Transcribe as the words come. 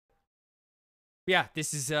Yeah,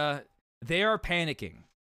 this is they are panicking.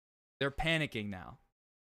 They're panicking now,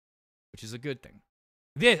 which is a good thing.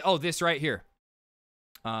 This right here.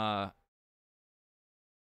 Good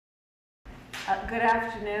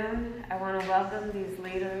afternoon. I want to welcome these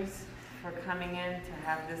leaders for coming in to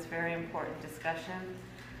have this very important discussion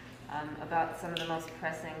about some of the most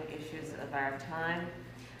pressing issues of our time.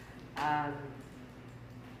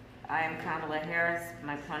 I am Kamala Harris.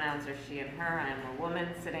 My pronouns are she and her. I am a woman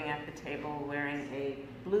sitting at the table wearing a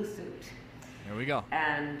blue suit. There we go.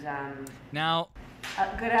 And now,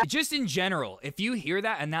 just in general, if you hear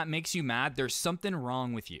that and that makes you mad, there's something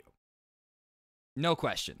wrong with you. No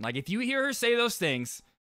question. Like, if you hear her say those things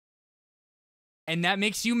and that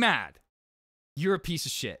makes you mad, you're a piece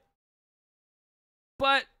of shit.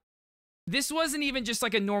 But this wasn't even just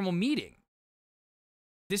like a normal meeting.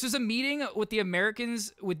 This was a meeting with the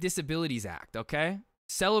Americans with Disabilities Act, okay?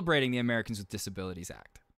 Celebrating the Americans with Disabilities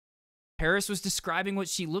Act. Harris was describing what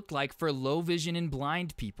she looked like for low vision and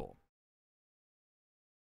blind people.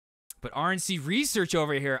 But RNC research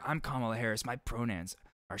over here, I'm Kamala Harris. My pronouns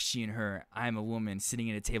are she and her. I'm a woman sitting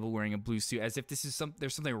at a table wearing a blue suit, as if this is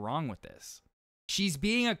there's something wrong with this. She's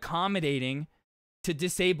being accommodating to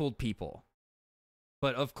disabled people.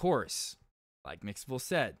 But of course, like Mixable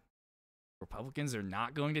said, Republicans are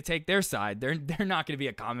not going to take their side. They're not going to be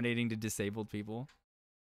accommodating to disabled people.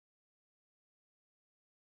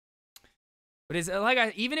 But it's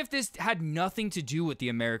like, even if this had nothing to do with the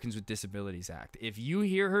Americans with Disabilities Act, if you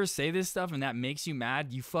hear her say this stuff and that makes you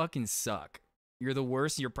mad, you fucking suck. You're the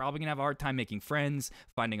worst. You're probably going to have a hard time making friends,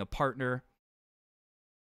 finding a partner.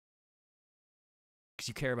 Because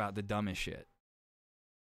you care about the dumbest shit.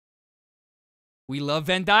 We love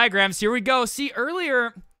Venn diagrams. Here we go. See,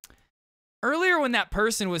 earlier when that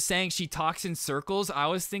person was saying she talks in circles, I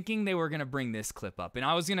was thinking they were going to bring this clip up. And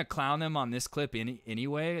I was going to clown them on this clip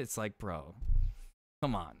anyway. It's like, bro,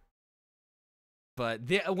 come on. But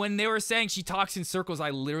when they were saying she talks in circles, I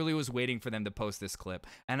literally was waiting for them to post this clip.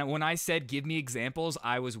 And when I said, give me examples,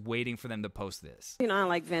 I was waiting for them to post this. You know, I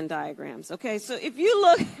like Venn diagrams. Okay, so if you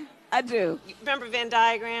look, I do. You remember Venn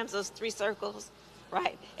diagrams, those 3 circles?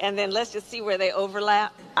 Right. And then let's just see where they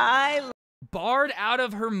overlap. Barred out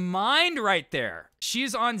of her mind right there.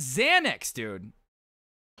 She's on Xanax, dude.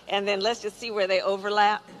 And then let's just see where they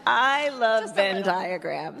overlap. I love Venn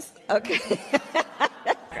diagrams. Okay.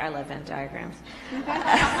 I love Venn diagrams.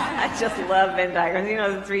 I just love Venn diagrams. You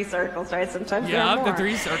know, the 3 circles, right? Sometimes there are more. The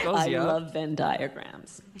 3 circles, I love Venn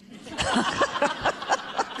diagrams.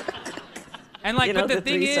 And like, but the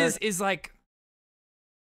thing is like,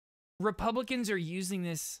 Republicans are using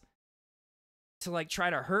this to like try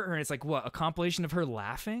to hurt her, and it's like, what, a compilation of her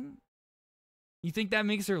laughing? You think that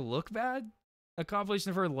makes her look bad? A compilation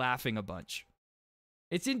of her laughing a bunch.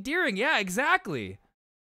 It's endearing, yeah, exactly.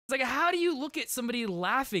 It's like, how do you look at somebody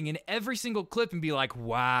laughing in every single clip and be like,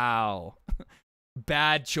 wow,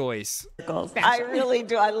 bad choice? I really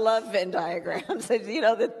do. I love Venn diagrams. You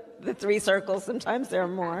know, the 3 circles, sometimes there are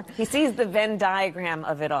more. He sees the Venn diagram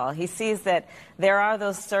of it all. He sees that there are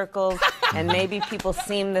those circles, and maybe people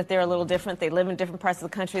seem that they're a little different. They live in different parts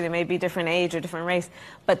of the country. They may be different age or different race.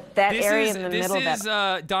 But that area in the middle... This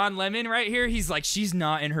is Don Lemon right here. He's like, she's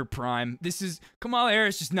not in her prime. This is Kamala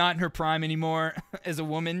Harris, just not in her prime anymore as a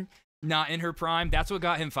woman. Not in her prime. That's what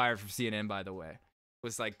got him fired from CNN, by the way.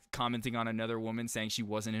 Was like commenting on another woman saying she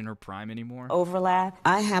wasn't in her prime anymore. Overlap.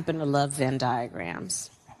 I happen to love Venn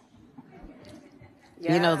diagrams.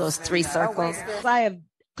 Yes, you know, those 3 circles. I have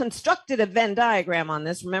constructed a Venn diagram on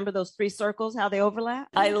this. Remember those 3 circles, how they overlap?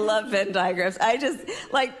 I love Venn diagrams. I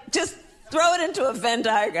just throw it into a Venn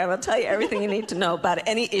diagram. I'll tell you everything you need to know about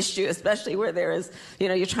any issue, especially where there is, you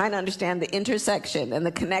know, you're trying to understand the intersection and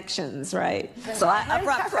the connections, right? So I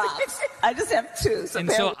brought props. I just have 2.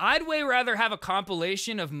 So I'd way rather have a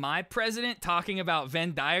compilation of my president talking about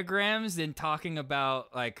Venn diagrams than talking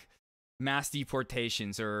about, like, mass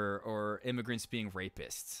deportations or immigrants being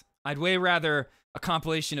rapists. I'd way rather a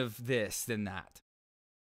compilation of this than that.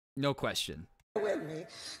 No question. With me.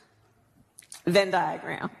 Venn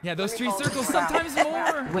diagram. Yeah, those 3 circles, sometimes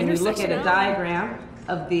more. When you look at a diagram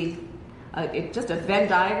of just a Venn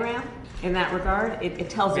diagram in that regard, it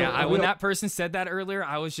tells you. Yeah, when that person said that earlier,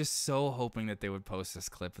 I was just so hoping that they would post this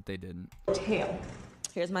clip, but they didn't. Tail.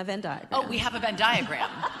 Here's my Venn diagram. Oh, we have a Venn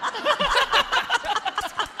diagram.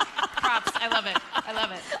 Props. I love it. I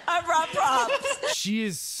love it. I brought props. She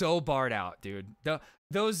is so barred out, dude.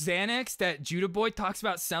 Those Xanax that Judah Boy talks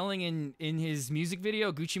about selling in his music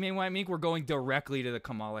video, Gucci Mane White Mink, were going directly to the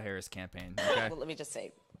Kamala Harris campaign. Okay? Well, let me just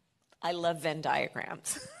say, I love Venn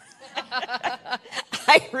diagrams.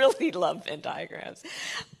 I really love Venn diagrams.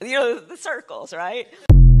 You know, the circles, right?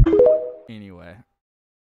 Anyway.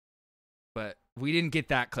 But we didn't get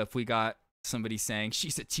that clip. We got somebody saying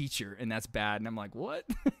she's a teacher and that's bad. And I'm like, what?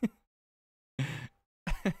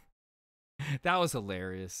 That was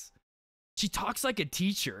hilarious. She talks like a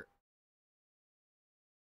teacher.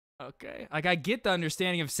 Okay. Like, I get the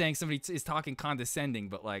understanding of saying somebody is talking condescending,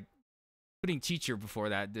 but like putting teacher before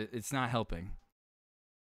that, it's not helping.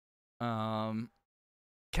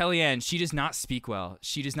 Kellyanne, she does not speak well.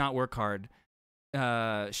 She does not work hard.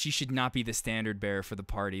 She should not be the standard bearer for the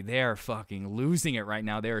party. They are fucking losing it right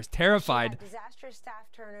now. They are terrified. Disastrous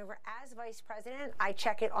staff turnover as vice president. I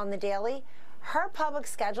check it on the daily. Her public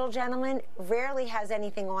schedule, gentlemen, rarely has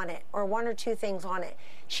anything on it, or one or two things on it.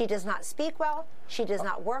 She does not speak well. She does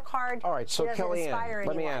not work hard. All right, so Kellyanne,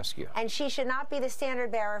 let me ask you. And she should not be the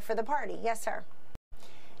standard bearer for the party. Yes, sir.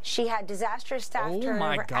 She had disastrous staff turnover. Oh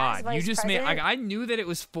my God! As vice You just president. made. I knew that it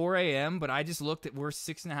was 4 a.m., but I just looked at. We're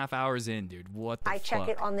 6.5 hours in, dude. What the fuck? I check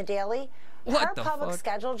it on the daily. Her public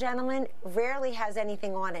schedule, gentlemen, rarely has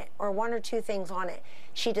anything on it, or one or two things on it.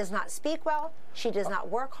 She does not speak well. She does not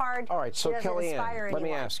work hard. All right, so Kellyanne, let me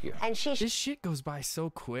ask you. And this shit goes by so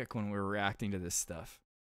quick when we're reacting to this stuff.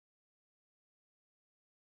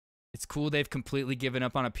 It's cool they've completely given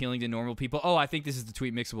up on appealing to normal people. Oh, I think this is the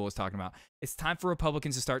tweet Mixable was talking about. It's time for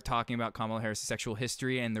Republicans to start talking about Kamala Harris' sexual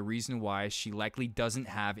history and the reason why she likely doesn't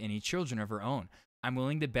have any children of her own. I'm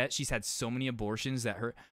willing to bet she's had so many abortions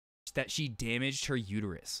that she damaged her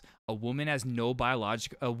uterus. A woman has no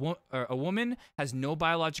biological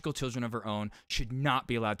children of her own, should not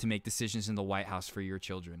be allowed to make decisions in the White House for your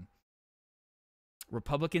children.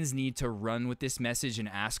 Republicans need to run with this message and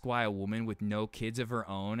ask why a woman with no kids of her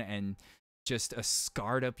own and just a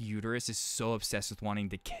scarred up uterus is so obsessed with wanting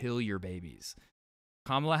to kill your babies.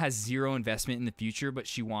 Kamala has zero investment in the future, but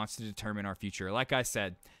she wants to determine our future. Like I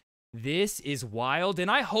said, this is wild, and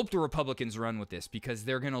I hope the Republicans run with this because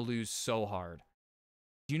they're going to lose so hard.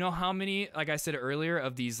 Do you know how many, like I said earlier,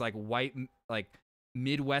 of these like white, like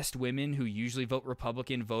Midwest women who usually vote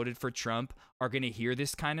Republican voted for Trump are going to hear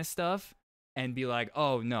this kind of stuff and be like,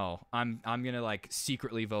 oh no, I'm going to like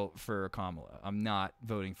secretly vote for Kamala. I'm not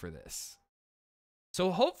voting for this.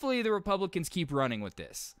 So hopefully the Republicans keep running with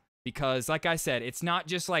this because like I said, it's not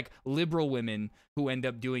just like liberal women who end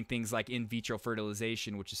up doing things like in vitro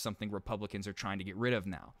fertilization, which is something Republicans are trying to get rid of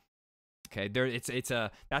now. Okay,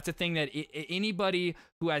 that's a thing that anybody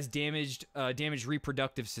who has damaged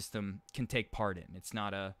reproductive system can take part in. There's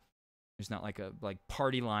not like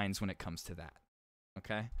party lines when it comes to that.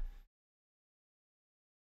 Okay.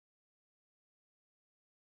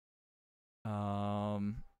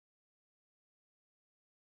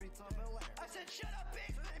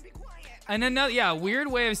 And another, yeah, weird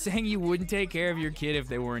way of saying you wouldn't take care of your kid if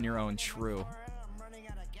they weren't your own. True.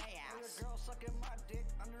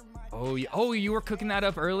 Oh, you were cooking that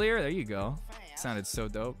up earlier? There you go. Sounded so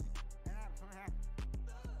dope.